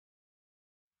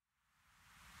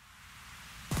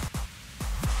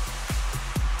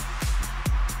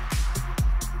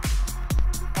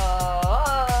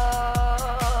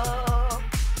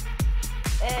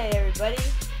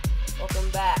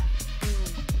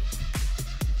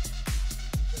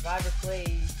Survivor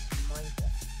plays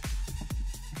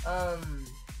Minecraft.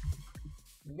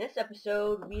 In this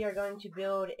episode, we are going to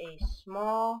build a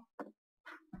small,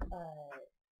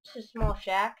 just a small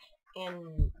shack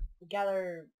and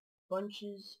gather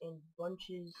bunches and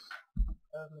bunches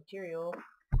of material,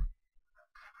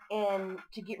 and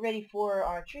to get ready for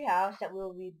our treehouse that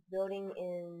we'll be building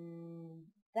in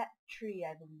that tree,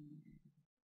 I believe.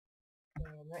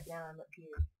 And right now I'm up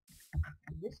here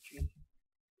in this tree.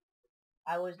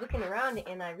 I was looking around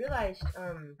and I realized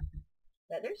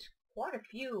that there's quite a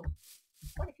few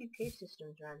cave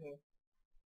systems around here.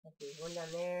 Like there's one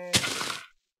down there,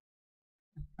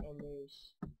 and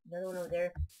there's another one over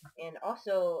there, and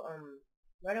also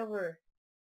right over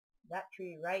that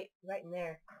tree, right in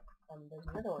there, there's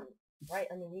another one right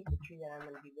underneath the tree that I'm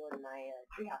going to be building my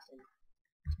treehouse in.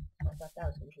 So I thought that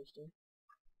was interesting.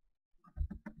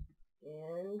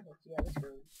 And let's see how this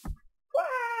goes.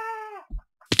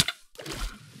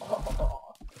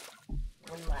 Oh,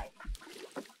 one life.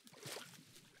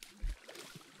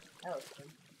 That was fun.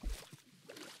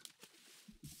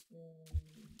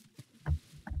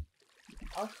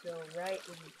 Also, right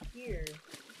over here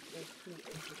is pretty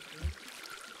interesting.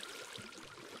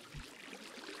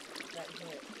 Right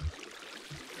here.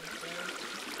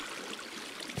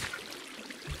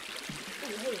 Oh,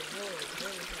 hey, whoa.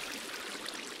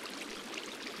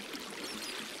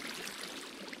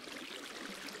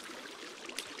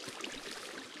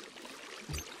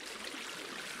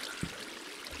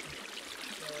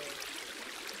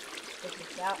 Check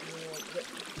this out and we'll get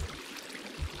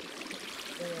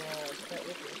start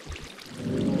with it.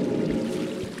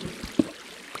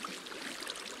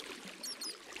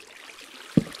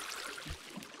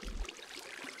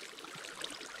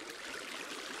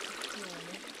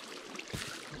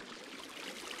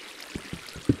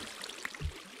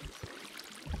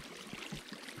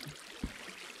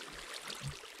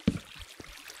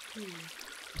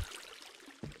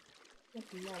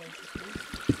 Nothing that interesting.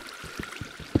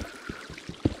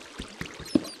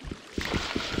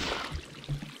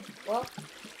 Well,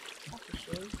 that's a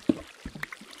shame.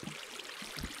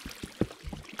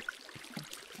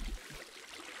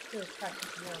 Still try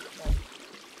something else, but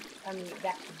I mean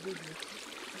back to business.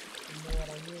 You know what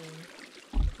I mean.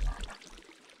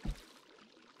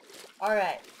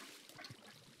 Alright.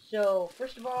 So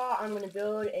first of all, I'm gonna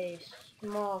build a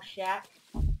small shack.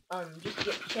 Just to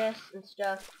get chests and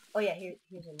stuff. Oh yeah,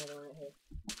 here's another one right here.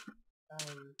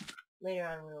 Later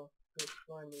on we'll go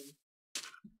explore maybe.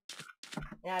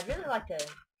 And I'd really like to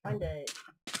find a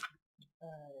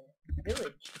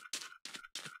village,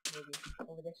 maybe,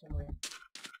 over there somewhere.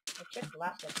 I checked the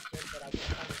last episode, but I didn't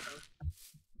find anything.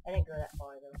 I didn't go that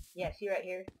far, though. Yeah, see right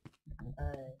here?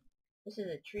 This is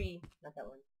a tree, not that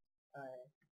one.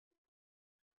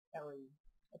 That one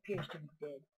appears to be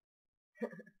dead.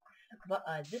 But,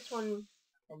 this one,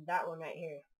 and that one right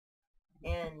here.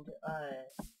 And,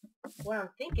 what I'm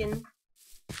thinking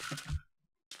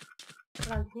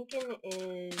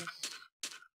is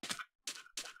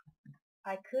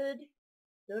I could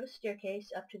build a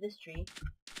staircase up to this tree.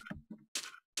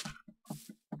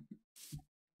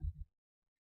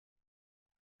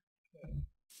 Okay.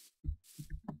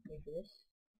 Wait for this.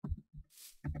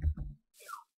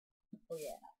 Oh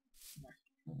yeah.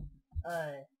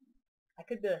 I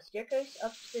could build a staircase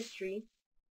up to this tree,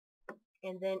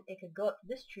 and then it could go up to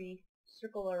this tree,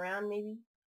 circle around maybe,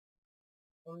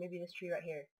 or maybe this tree right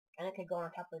here, and it could go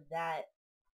on top of that,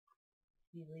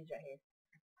 these leaves right here.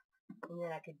 And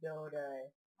then I could build a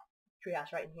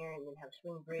treehouse right in here, and then have a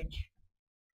swing bridge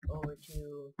over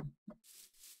to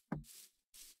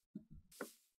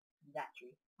that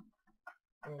tree,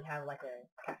 and then have like a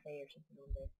cafe or something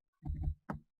over there.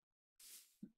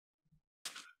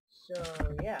 So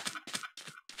yeah,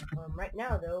 right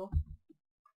now though,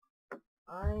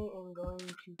 I am going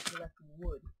to collect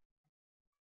wood.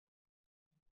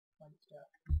 Fun stuff.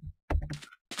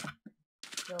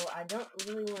 So I don't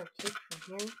really want to take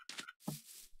from here,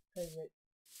 because it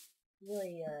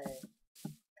really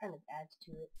kind of adds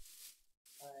to it.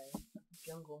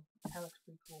 Jungle. That looks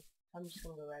pretty cool. I'm just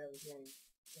gonna go right over here and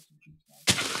get some trees down.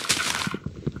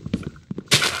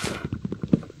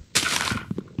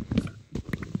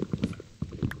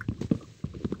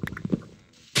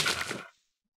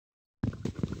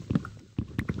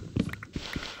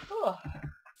 Oh.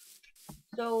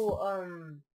 So,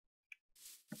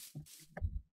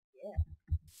 yeah.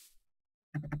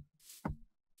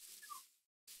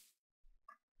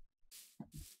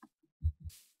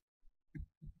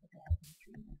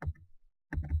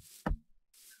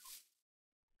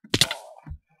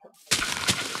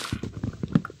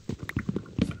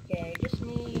 Okay, I just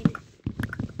need,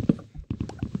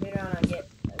 later on I get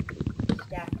a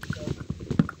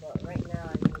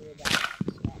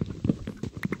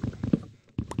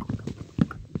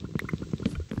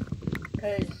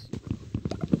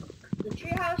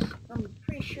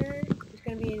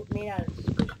be made out of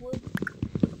spruce wood,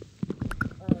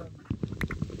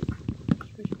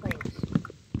 spruce planks,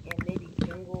 and maybe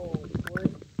jungle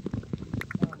wood,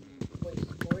 for the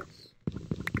supports.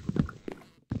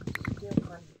 Still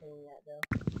contemplating that though.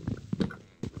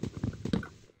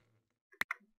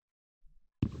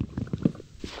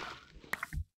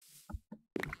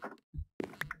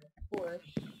 Of course,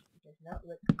 does not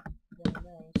look very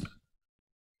nice.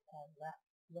 Have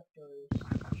leftovers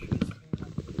trees in my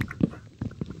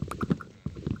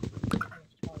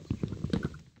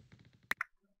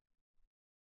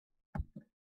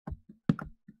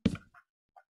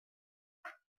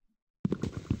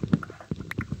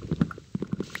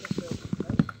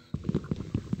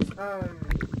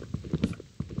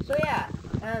so yeah,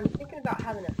 I'm thinking about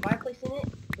having a fireplace in it.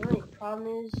 The only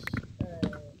problem is,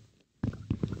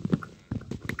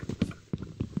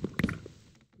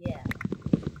 yeah,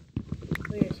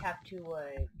 we just have to,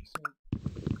 get some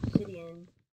obsidian,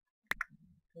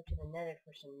 go to the nether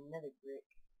for some nether brick.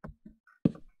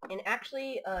 And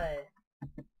actually,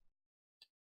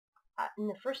 in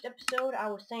the first episode, I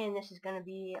was saying this is gonna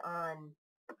be on,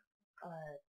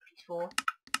 peaceful,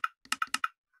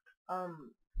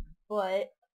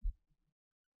 but,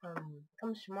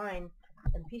 comes to mind,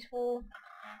 in peaceful,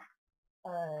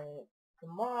 the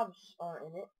mobs aren't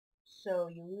in it, so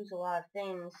you lose a lot of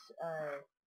things,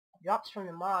 drops from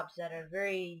the mobs that are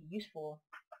very useful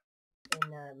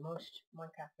in, most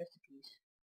Minecraft recipes.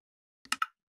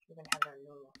 We're gonna have it on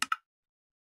normal.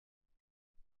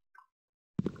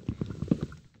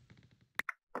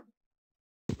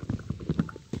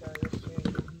 So this series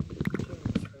will be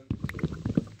changed from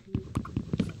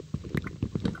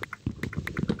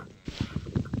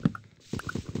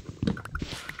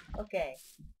okay.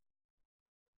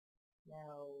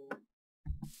 Now,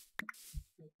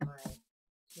 with my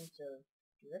sense of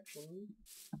direction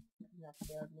not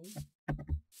failed me.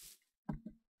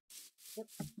 Yep,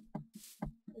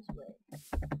 this way.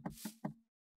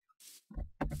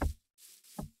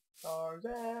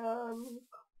 Tarzan!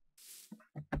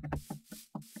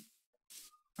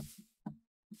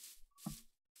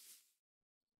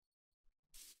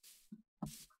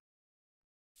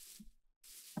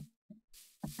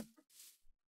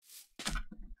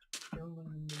 Jungle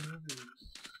in the movies.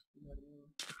 You know what I mean?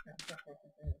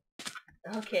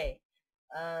 Okay.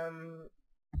 I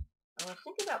was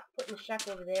thinking about putting the shack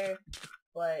over there,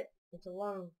 but it's a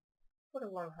long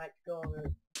hike to go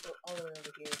all the way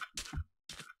over here.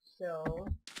 So,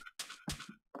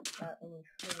 without any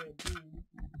further ado,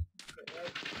 put it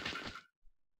right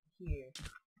here.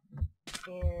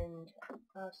 And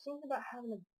I was thinking about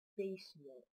having a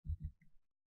basement,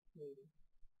 maybe.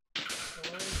 So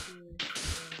 1, 2,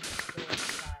 3, 4,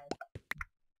 5.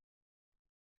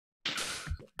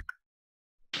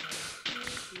 1,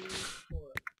 2, 3, 4.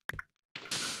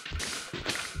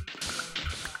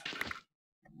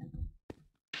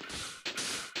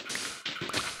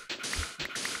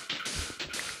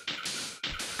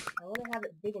 I want to have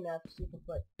it big enough so you can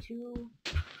put 2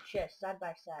 chests side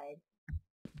by side.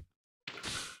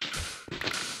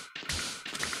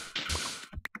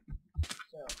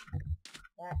 So,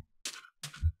 that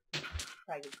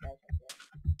probably gets guys like that.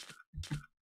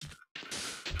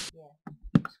 Yeah,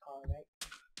 just call it right.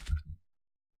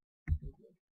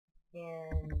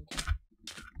 And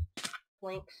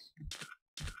planks.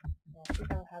 I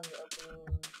think I'll have the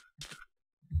opening.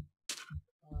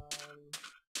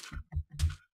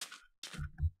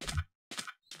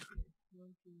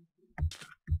 1, 2, 3. I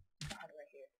have it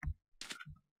right here.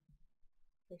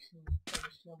 Fixing the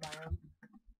snow biome.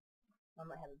 I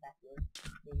might have a backyard,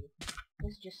 maybe.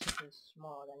 This is just something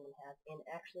small that I'm gonna have. And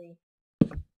actually,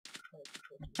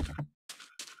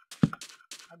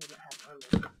 I do not have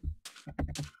armor.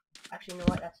 Actually, you know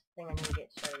what? That's the thing I need to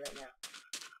get started right now.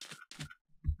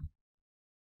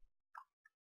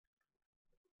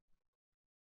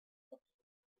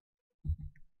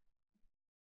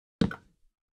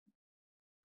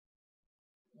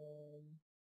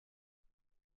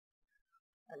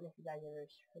 I don't know if you guys ever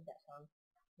heard that song.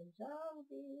 The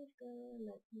zombies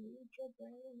gonna eat your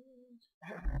brains.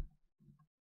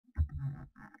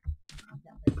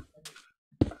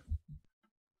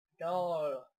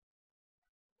 Doll.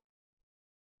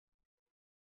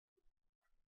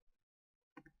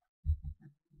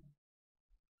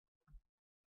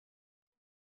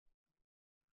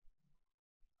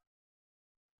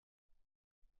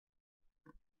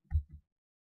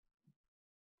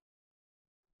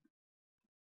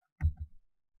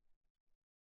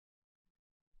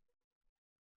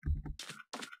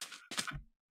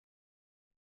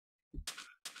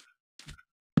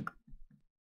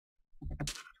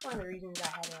 It's one of the reasons I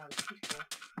had it on peaceful.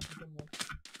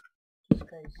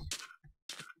 because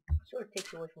it sort of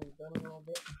takes away from the building a little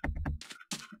bit.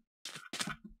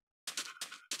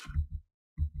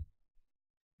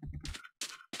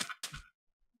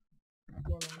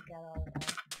 Again, got all the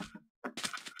time.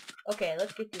 Okay,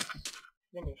 let's get this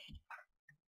finished.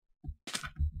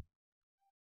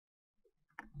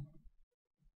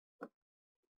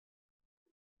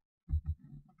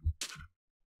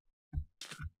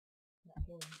 Not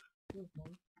hearing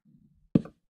anything.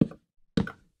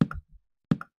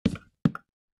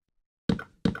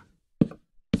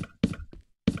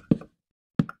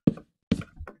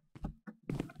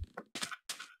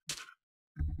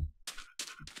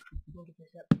 Let me get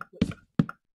this up. Wait.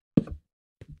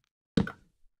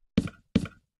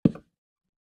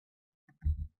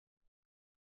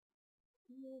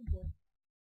 Oh boy.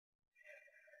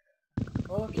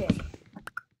 Okay.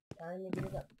 Time to get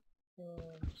it up.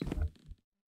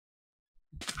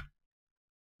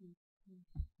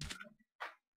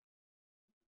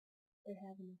 They're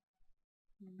having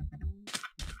okay.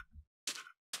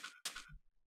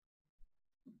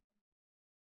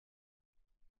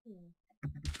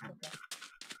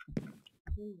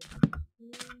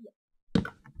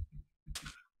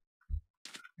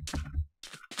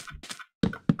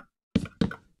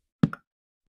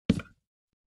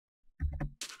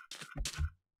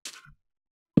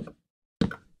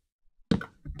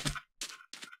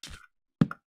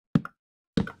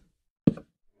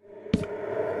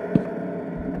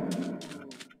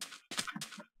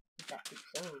 That keeps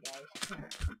going, guys.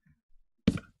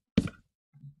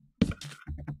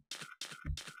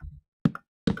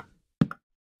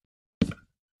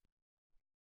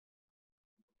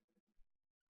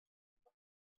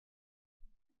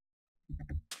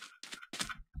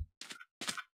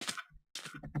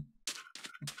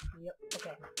 Yep,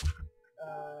 okay.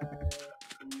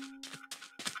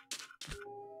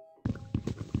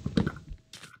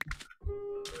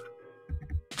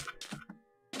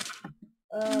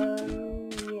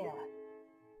 Yeah.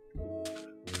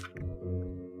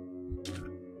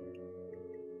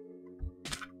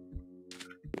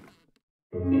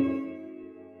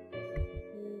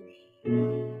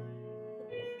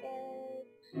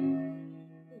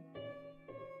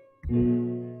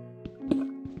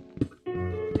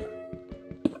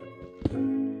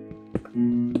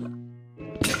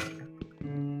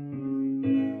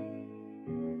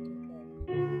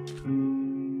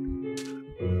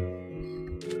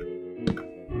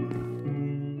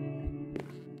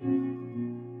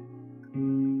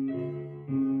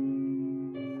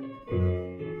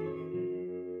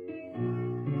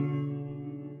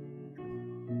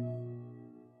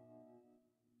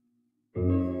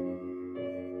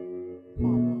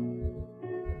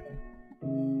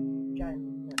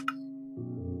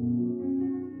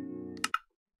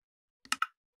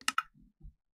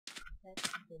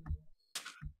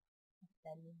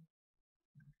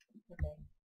 Okay.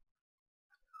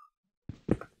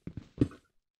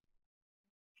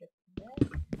 Check that.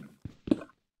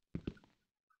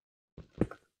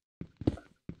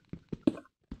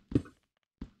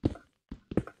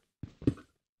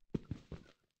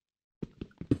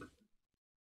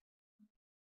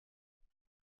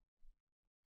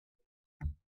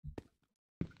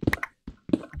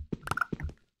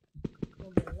 A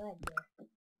little bit of lag there.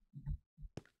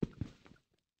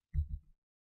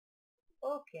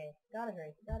 Okay, gotta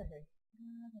hurry, gotta hurry.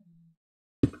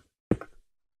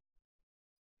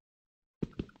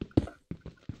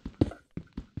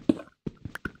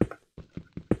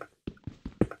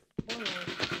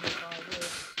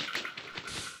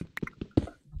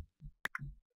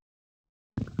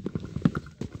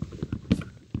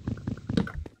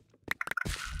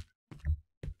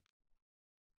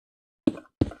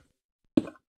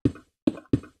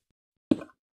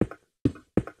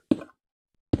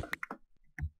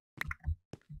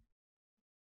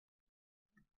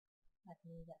 I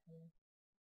can leave that for now.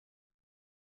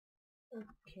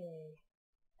 Okay.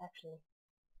 Actually,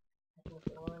 I can look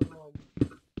at one more.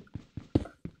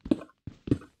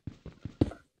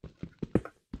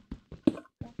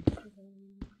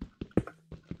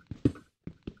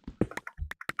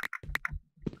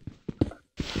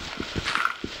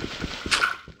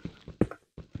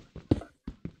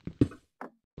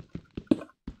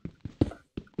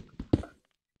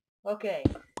 Okay.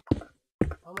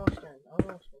 Almost done.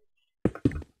 Almost finished.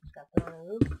 Just got put on the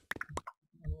roof.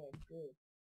 And yeah, it's good.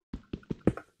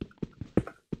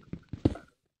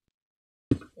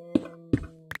 And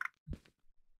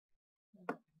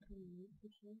about 2 minutes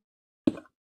or so.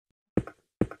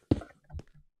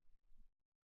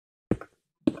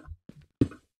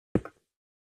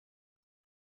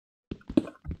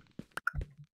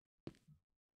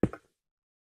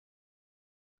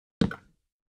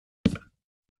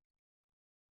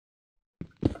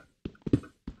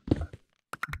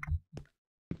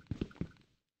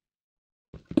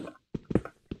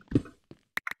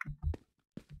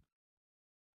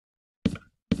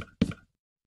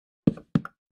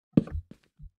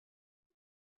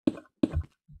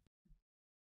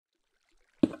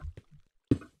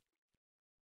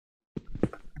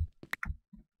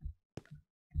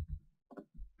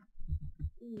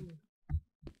 Ooh.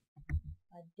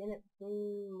 I didn't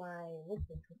bring my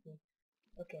workbench with me.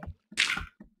 Okay.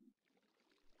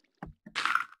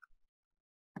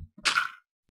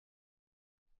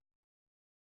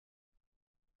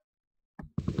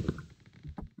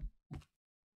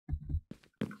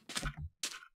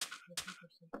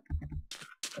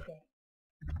 Okay.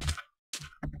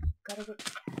 Gotta get.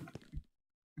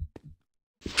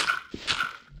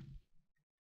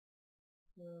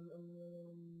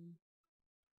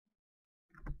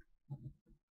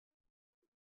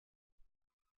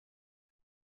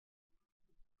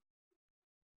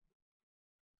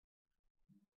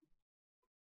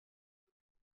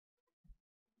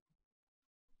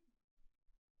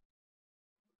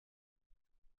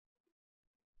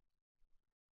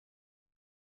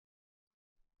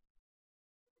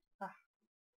 Ah.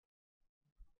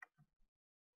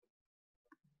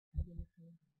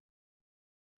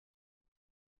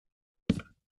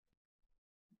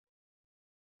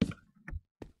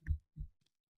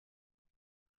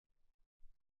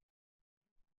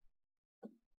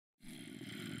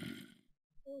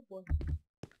 Oh boy.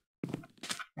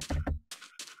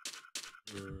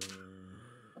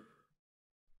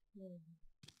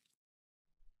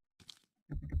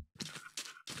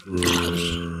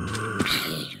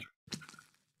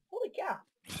 Holy cow.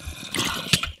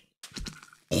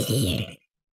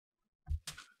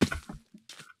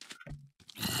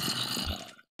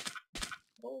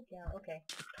 Holy cow. Okay.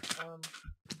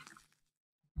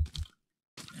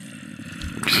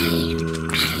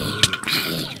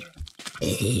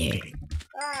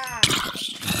 Ah!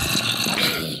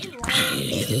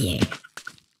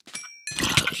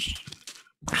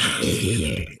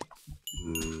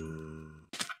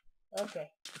 Okay.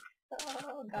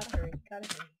 Oh, gotta hurry.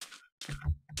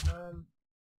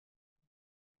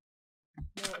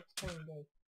 No, it's turning day.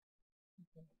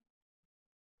 Okay.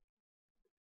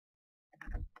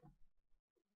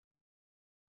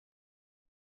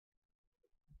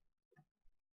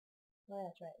 Oh,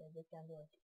 that's right. They break down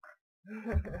doors.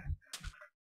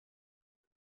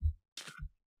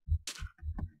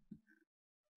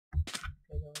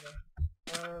 Okay, over there.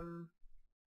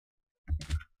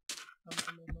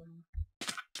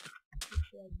 What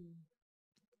should I do?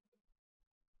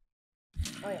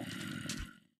 Oh yeah.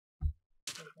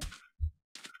 There we go.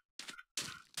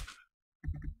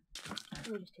 Let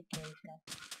me just take care of this guy.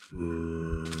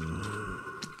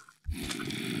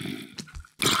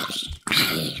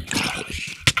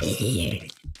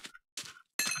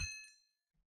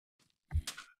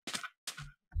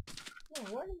 Oh,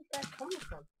 where did this guy come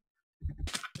from?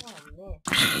 Oh man.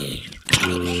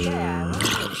 Yeah,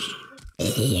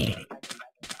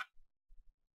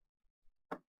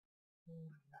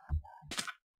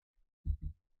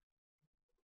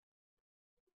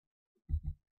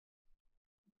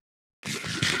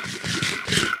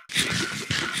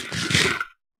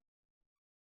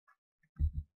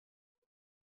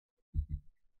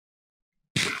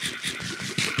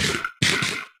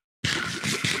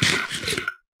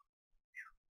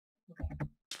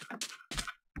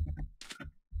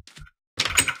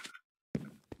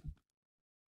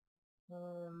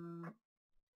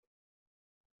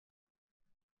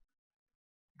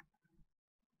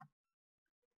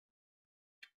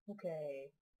 okay.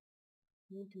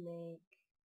 Need to make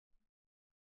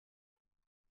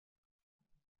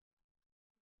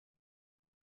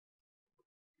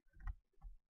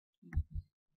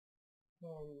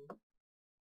and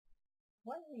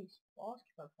why do these balls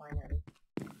keep on flying at me?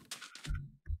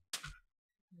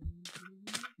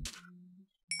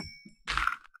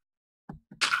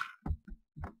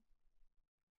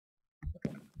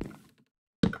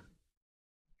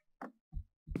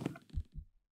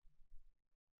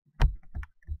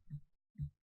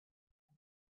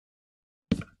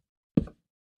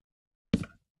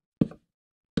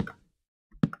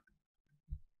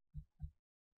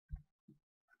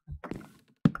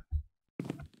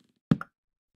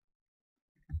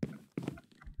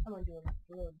 I'm gonna do a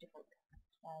little different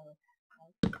style of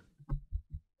house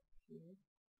here.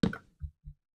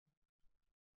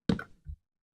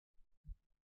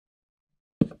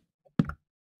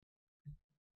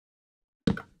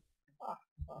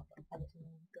 Oh, I just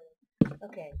need to go.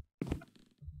 Okay.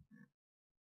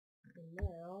 And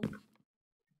now,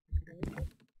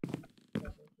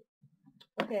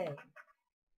 okay.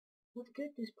 Let's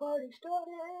get this party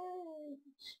started.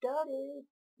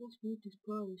 Let's get this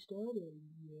party started.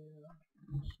 Yeah,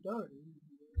 started.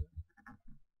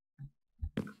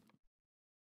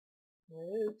 Yeah.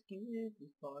 Let's get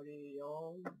this party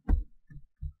on.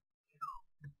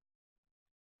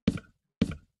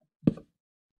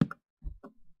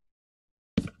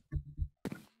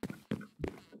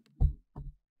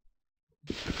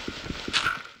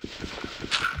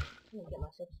 I'm gonna get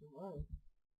myself some wine.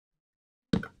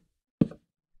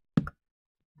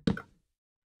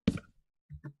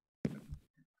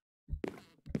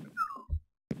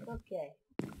 Okay.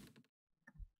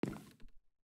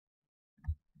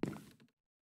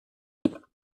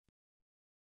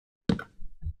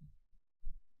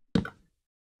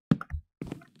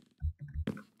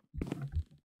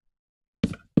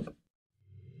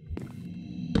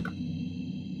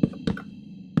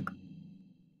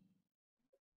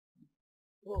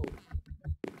 Whoa.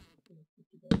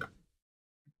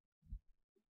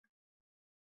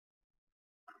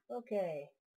 Okay.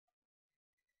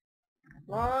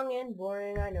 Long and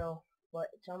boring, I know, but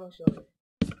it's almost over.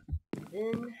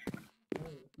 Then...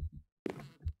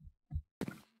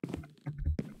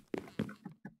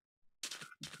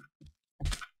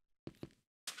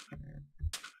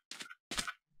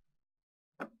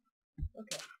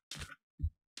 Okay.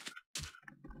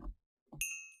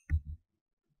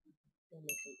 Gonna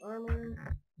make some armor.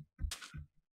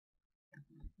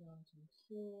 Some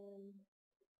sand.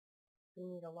 We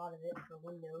need a lot of it for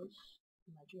windows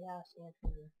in my treehouse and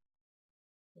for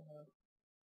the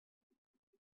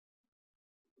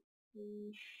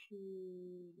we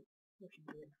should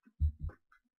do it.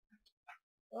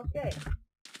 Okay. See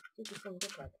what this thing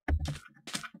looks like.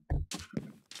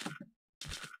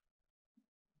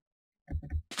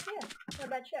 Yeah, not a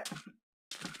bad check.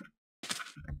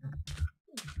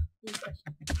 Impressed.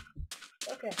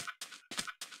 Okay.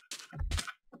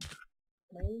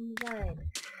 My own design.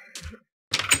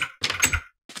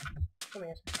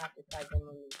 Somebody else have to type in on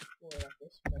the floor like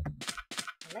this, but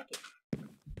I like it. I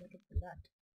like it for that.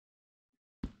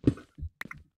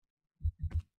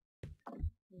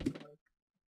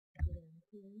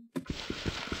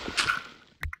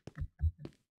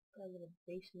 Got a little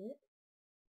basement.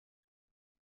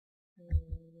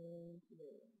 And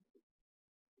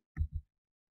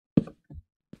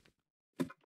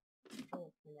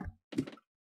oh, for now.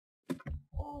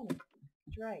 Oh,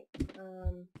 that's right.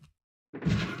 Oh, man,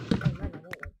 I don't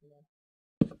like for now.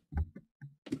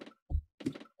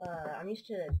 I'm used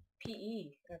to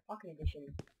PE, or Pocket Edition.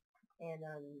 And,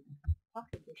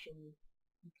 Pocket Edition,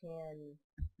 you can,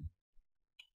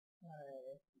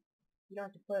 you don't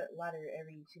have to put ladder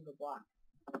every single block.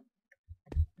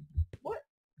 What?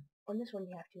 On this one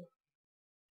you have to.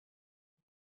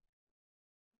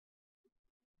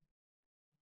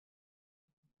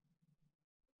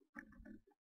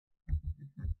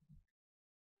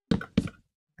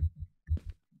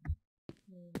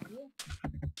 Yeah.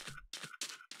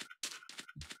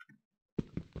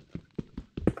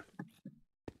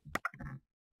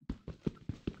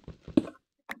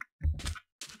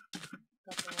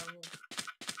 Got the wrong one.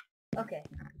 Okay.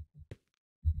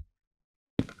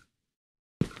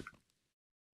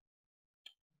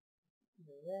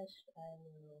 The rest I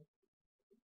will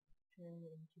turn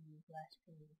into glass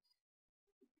panes.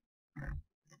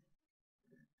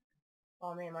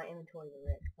 Oh man, my inventory is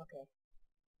red. Okay.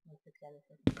 I'll fix that in a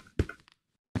second.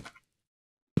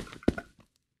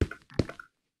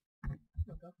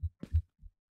 There we go.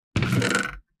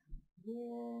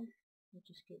 Yeah. We'll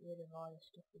just get rid of all the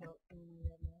stuff we don't need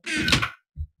right now.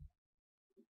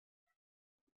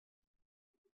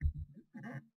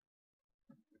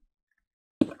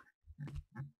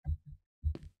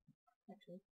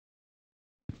 Actually.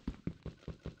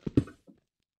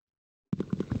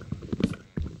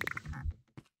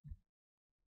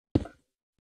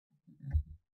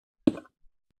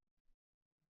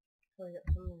 Probably got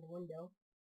something in the window.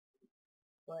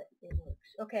 But it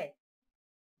works. Okay.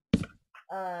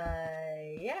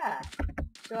 Yeah.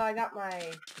 So I got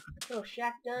my little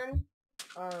shack done.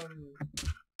 I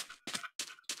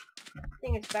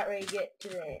think it's about ready to get to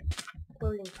the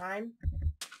closing time.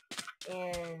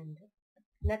 And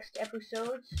next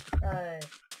episodes,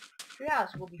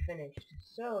 Treehouse will be finished.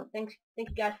 So thank you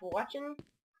guys for watching.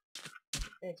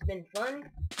 It's been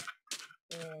fun.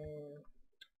 And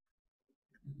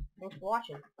thanks for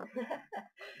watching.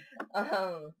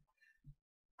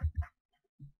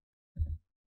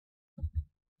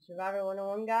 Survivor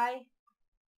 101 guy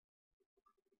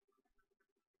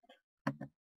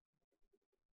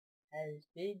has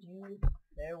bid you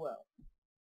farewell.